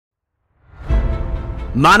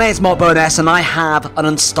My name is Mark Bowness and I have an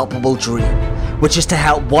unstoppable dream, which is to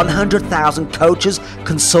help 100,000 coaches,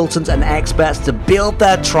 consultants and experts to build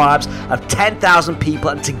their tribes of 10,000 people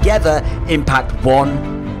and together impact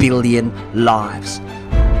 1 billion lives.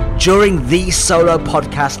 During these solo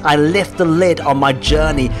podcasts, I lift the lid on my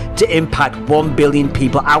journey to impact 1 billion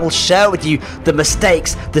people. I will share with you the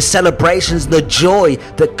mistakes, the celebrations, the joy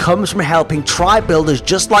that comes from helping tribe builders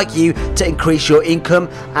just like you to increase your income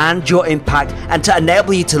and your impact and to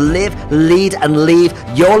enable you to live, lead and leave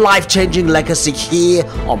your life-changing legacy here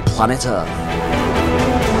on planet Earth.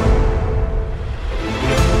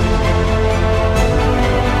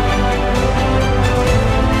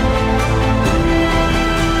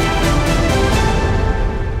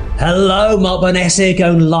 Hello, Mark Bowness here,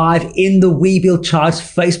 going live in the We Build Tribes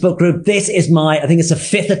Facebook group. This is I think it's the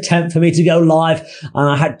 5th attempt for me to go live, and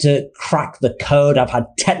I had to crack the code. I've had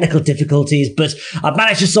technical difficulties, but I've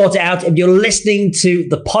managed to sort it out. If you're listening to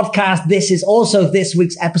the podcast, this is also this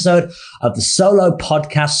week's episode of the solo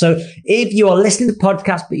podcast. So if you are listening to the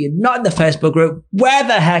podcast, but you're not in the Facebook group, where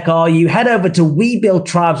the heck are you? Head over to We Build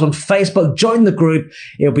Tribes on Facebook, join the group.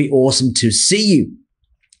 It'll be awesome to see you.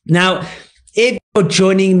 Now, if you're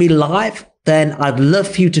joining me live, then I'd love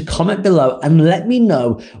for you to comment below and let me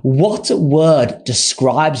know what word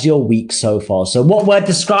describes your week so far. So what word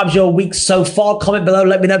describes your week so far? Comment below.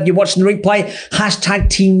 Let me know if you're watching the replay. Hashtag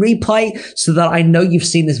Team Replay so that I know you've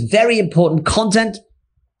seen this very important content.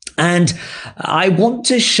 And I want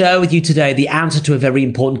to share with you today the answer to a very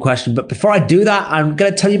important question. But before I do that, I'm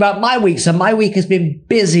going to tell you about my week. So my week has been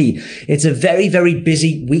busy. It's a very, very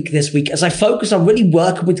busy week this week as I focus on really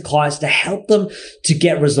working with clients to help them to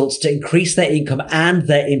get results, to increase their income and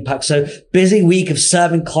their impact. So busy week of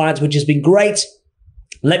serving clients, which has been great.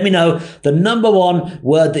 Let me know the number one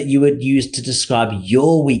word that you would use to describe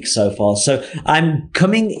your week so far. So I'm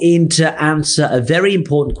coming in to answer a very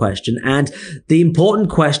important question. And the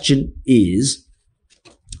important question is,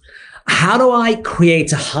 how do I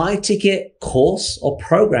create a high ticket course or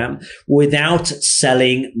program without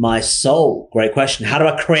selling my soul? Great question. How do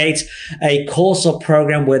I create a course or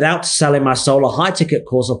program without selling my soul? A high ticket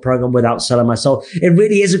course or program without selling my soul? It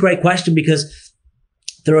really is a great question because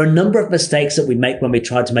there are a number of mistakes that we make when we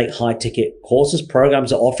try to make high ticket courses,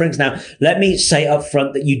 programs, or offerings. Now, let me say up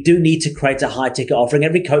front that you do need to create a high ticket offering.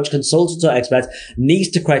 Every coach, consultant, or expert needs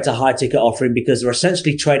to create a high ticket offering because they're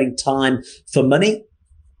essentially trading time for money.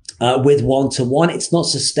 With one-to-one, it's not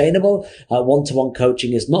sustainable. One-to-one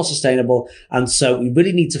coaching is not sustainable. And so we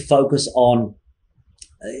really need to focus on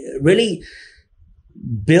really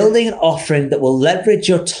building an offering that will leverage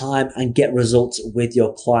your time and get results with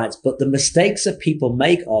your clients. But the mistakes that people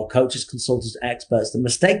make are coaches, consultants, experts. The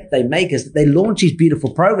mistake they make is that they launch these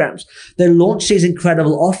beautiful programs. They launch these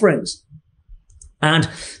incredible offerings. And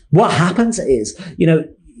what happens is,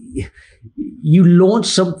 you launch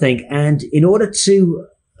something and in order to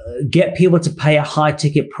get people to pay a high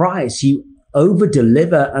ticket price, you over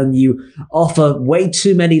deliver and you offer way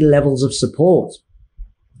too many levels of support.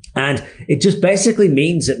 And it just basically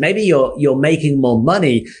means that maybe you're making more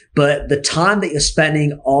money, but the time that you're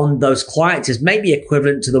spending on those clients is maybe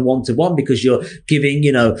equivalent to the one-to-one because you're giving,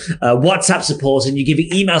 WhatsApp support and you're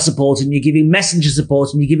giving email support and you're giving messenger support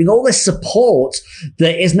and you're giving all this support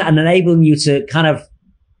that isn't enabling you to kind of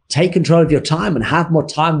take control of your time and have more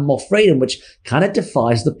time and more freedom, which kind of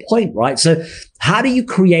defies the point, right? So how do you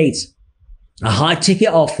create a high ticket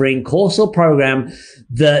offering, course or program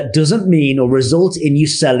that doesn't mean or result in you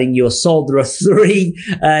selling your soul? There are 3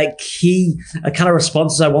 key kind of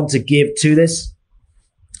responses I want to give to this.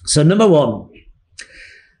 So number 1,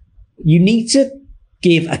 you need to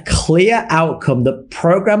give a clear outcome. The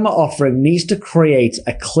program or offering needs to create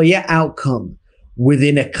a clear outcome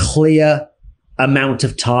within a clear amount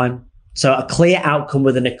of time. So a clear outcome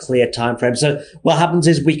within a clear time frame. So what happens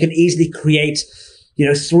is we can easily create,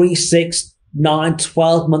 3, 6, 9,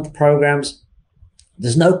 12-month programs.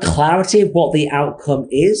 There's no clarity of what the outcome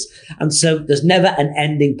is. And so there's never an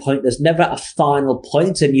ending point. There's never a final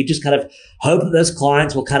point. And you just kind of hope that those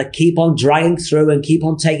clients will kind of keep on dragging through and keep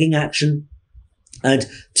on taking action and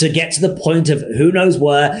to get to the point of who knows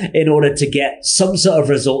where in order to get some sort of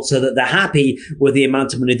result so that they're happy with the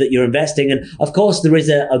amount of money that you're investing. And of course, there is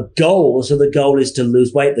a goal. So the goal is to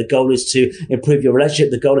lose weight. The goal is to improve your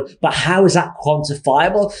relationship. But how is that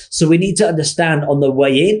quantifiable? So we need to understand on the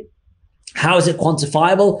way in, how is it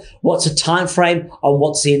quantifiable? What's a time frame and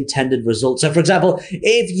what's the intended result? So for example,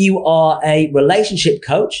 if you are a relationship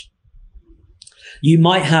coach, you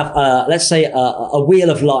might have, let's say, a wheel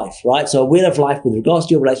of life, right? So a wheel of life with regards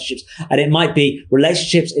to your relationships, and it might be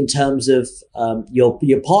relationships in terms of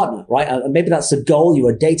your partner, right? And maybe that's the goal.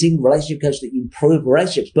 You're a dating relationship coach that you improve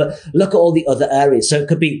relationships, but look at all the other areas. So it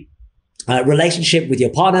could be relationship with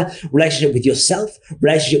your partner, relationship with yourself,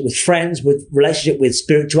 relationship with friends, with relationship with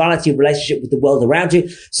spirituality, relationship with the world around you.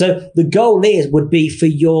 So the goal would be for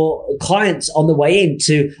your clients on the way in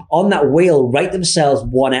to, on that wheel, rate themselves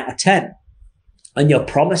 1 out of 10. And your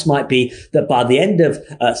promise might be that by the end of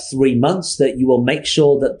 3 months that you will make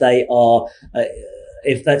sure that they are,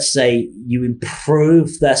 if let's say you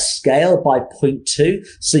improve their scale by 0.2,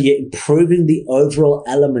 so you're improving the overall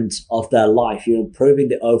element of their life. You're improving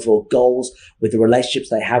the overall goals with the relationships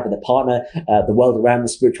they have with their partner, the world around them,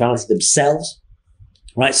 spirituality, themselves.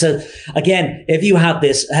 Right. So again, if you have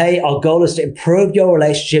this, hey, our goal is to improve your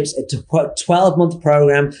relationships. It's a 12-month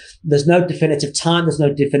program. There's no definitive time. There's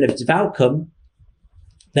no definitive outcome.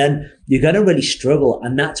 Then you're going to really struggle.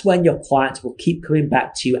 And that's when your clients will keep coming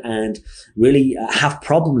back to you and really have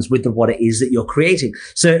problems with what it is that you're creating.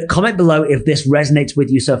 So comment below if this resonates with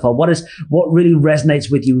you so far. What really resonates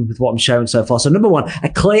with you with what I'm showing so far? So number one, a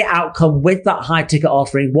clear outcome with that high ticket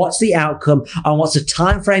offering. What's the outcome and what's the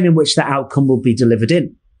time frame in which that outcome will be delivered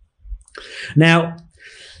in? Now,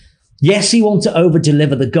 yes, you want to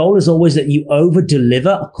over-deliver. The goal is always that you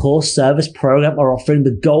over-deliver a course, service, program, or offering.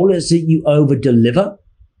 The goal is that you over-deliver,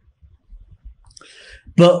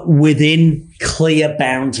 but within clear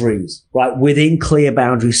boundaries, right? Within clear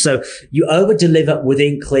boundaries. So you over-deliver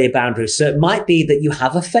within clear boundaries. So it might be that you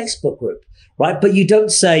have a Facebook group, right? But you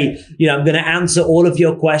don't say, I'm going to answer all of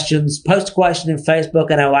your questions, post a question in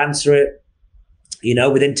Facebook and I'll answer it,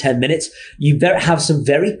 within 10 minutes. You have some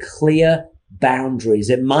very clear boundaries.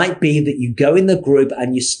 It might be that you go in the group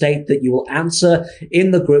and you state that you will answer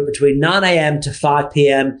in the group between 9 a.m. to 5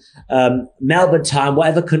 p.m. Melbourne time,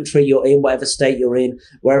 whatever country you're in, whatever state you're in,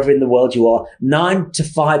 wherever in the world you are, 9 a.m. to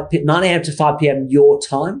 5 p.m. your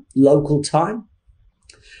time, local time,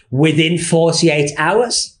 within 48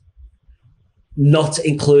 hours, not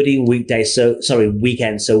including weekdays.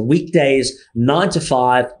 Weekends. So weekdays, 9 to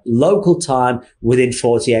 5, local time, within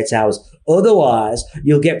 48 hours. Otherwise,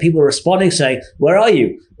 you'll get people responding saying, where are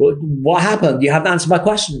you? What happened? You haven't answered my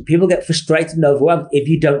question. People get frustrated and overwhelmed if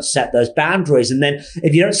you don't set those boundaries. And then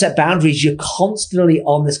if you don't set boundaries, you're constantly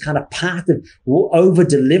on this kind of path of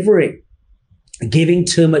over-delivering, giving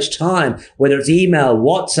too much time, whether it's email,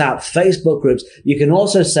 WhatsApp, Facebook groups. You can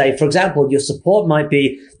also say, for example, your support might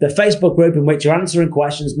be the Facebook group in which you're answering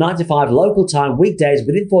questions 9 to 5 local time, weekdays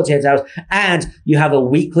within 48 hours, and you have a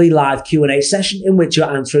weekly live Q&A session in which you're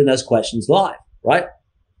answering those questions live, right?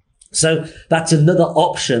 So that's another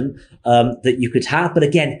option that you could have. But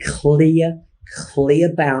again, clear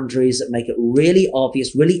boundaries that make it really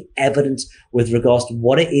obvious, really evident with regards to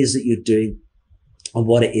what it is that you're doing and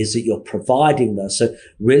what it is that you're providing there. So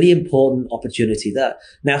really important opportunity there.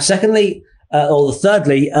 Now, thirdly,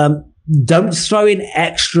 don't throw in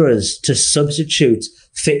extras to substitute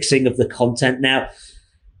fixing of the content. Now,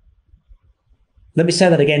 let me say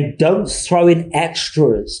that again. Don't throw in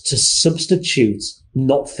extras to substitute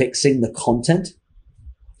not fixing the content.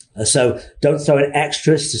 So don't throw in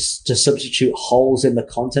extras to substitute holes in the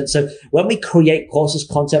content. So when we create courses,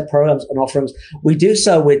 content, programs, and offerings, we do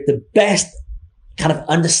so with the best kind of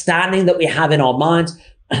understanding that we have in our minds.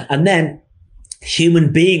 And then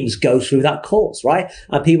human beings go through that course, right?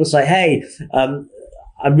 And people say, hey,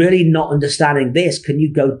 I'm really not understanding this. Can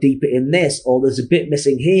you go deeper in this? Or there's a bit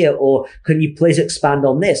missing here. Or can you please expand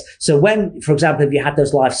on this? So when, for example, if you had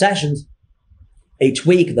those live sessions each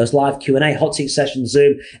week, those live Q&A, hot seat sessions,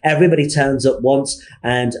 Zoom, everybody turns up once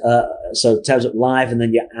and so it turns up live and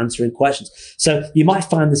then you're answering questions. So you might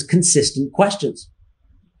find there's consistent questions.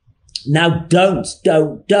 Now, don't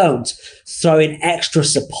throw in extra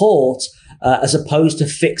support as opposed to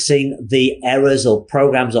fixing the errors or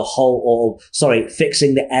programs or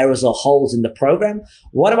fixing the errors or holes in the program.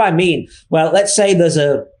 What do I mean? Well, let's say there's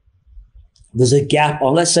a gap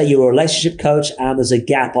on, let's say you're a relationship coach and there's a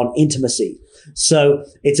gap on intimacy. So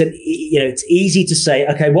it's easy to say,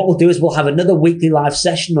 okay, what we'll do is we'll have another weekly live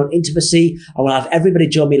session on intimacy and we'll have everybody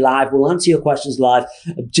join me live. We'll answer your questions live,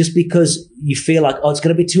 just because you feel like, it's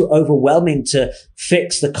going to be too overwhelming to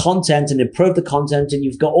fix the content and improve the content. And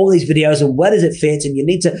you've got all these videos and where does it fit? And you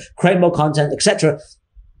need to create more content, etc.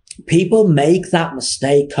 People make that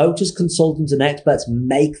mistake. Coaches, consultants, and experts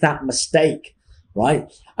make that mistake.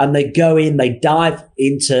 Right? And they go in, they dive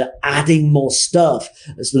into adding more stuff.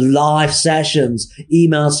 It's live sessions,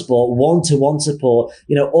 email support, one-to-one support,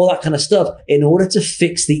 all that kind of stuff in order to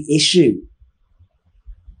fix the issue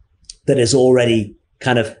that is already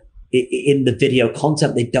kind of in the video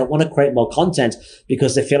content. They don't want to create more content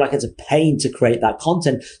because they feel like it's a pain to create that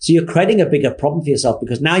content. So you're creating a bigger problem for yourself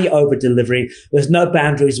because now you're over delivering. There's no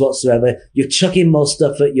boundaries whatsoever. You're chucking more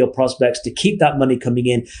stuff at your prospects to keep that money coming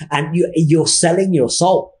in, and you're selling your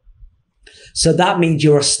soul. So that means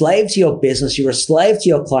you're a slave to your business. You're a slave to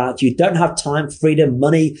your clients. You don't have time, freedom,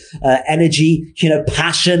 money, energy,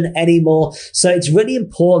 passion anymore. So it's really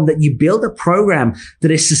important that you build a program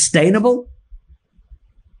that is sustainable,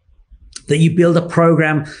 that you build a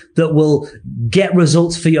program that will get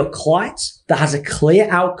results for your clients, that has a clear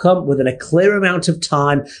outcome within a clear amount of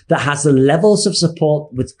time, that has the levels of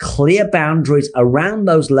support with clear boundaries around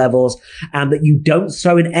those levels, and that you don't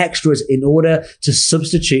throw in extras in order to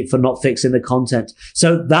substitute for not fixing the content.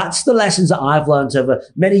 So that's the lessons that I've learned over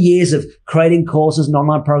many years of creating courses and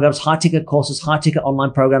online programs, high ticket courses, high ticket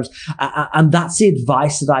online programs. And that's the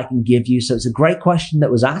advice that I can give you. So it's a great question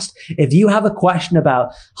that was asked. If you have a question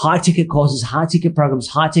about high ticket courses, high ticket programs,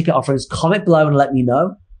 high ticket offerings, comment below and let me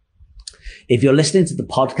know. If you're listening to the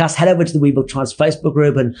podcast, head over to the WeBuild Tribes Facebook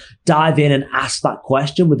group and dive in and ask that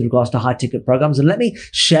question with regards to high ticket programs. And let me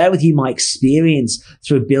share with you my experience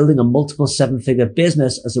through building a multiple 7-figure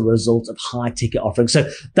business as a result of high ticket offerings. So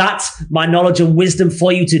that's my knowledge and wisdom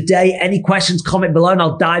for you today. Any questions, comment below and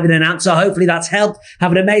I'll dive in and answer. Hopefully that's helped.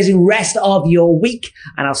 Have an amazing rest of your week.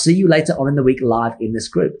 And I'll see you later on in the week live in this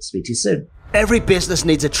group. Speak to you soon. Every business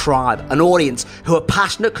needs a tribe, an audience who are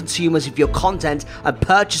passionate consumers of your content and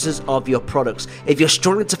purchasers of your products. If you're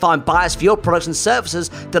struggling to find buyers for your products and services,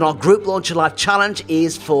 then our Group Launch Your Life Challenge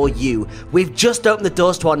is for you. We've just opened the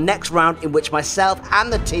doors to our next round, in which myself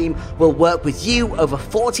and the team will work with you over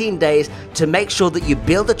 14 days to make sure that you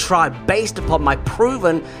build a tribe based upon my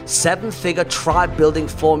proven 7-figure tribe building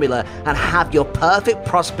formula and have your perfect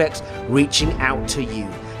prospects reaching out to you.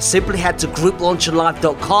 Simply head to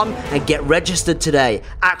grouplaunchyourlife.com and get registered today.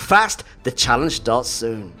 Act fast, the challenge starts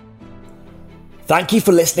soon. Thank you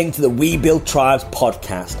for listening to the WeBuild Tribes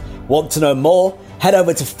podcast. Want to know more? Head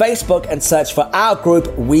over to Facebook and search for our group,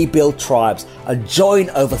 WeBuild Tribes, and join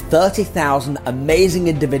over 30,000 amazing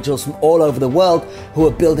individuals from all over the world who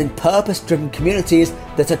are building purpose-driven communities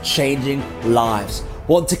that are changing lives.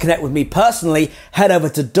 Want to connect with me personally? Head over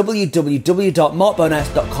to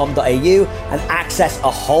www.markbonas.com.au and access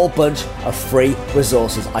a whole bunch of free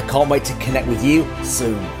resources. I can't wait to connect with you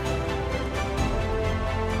soon.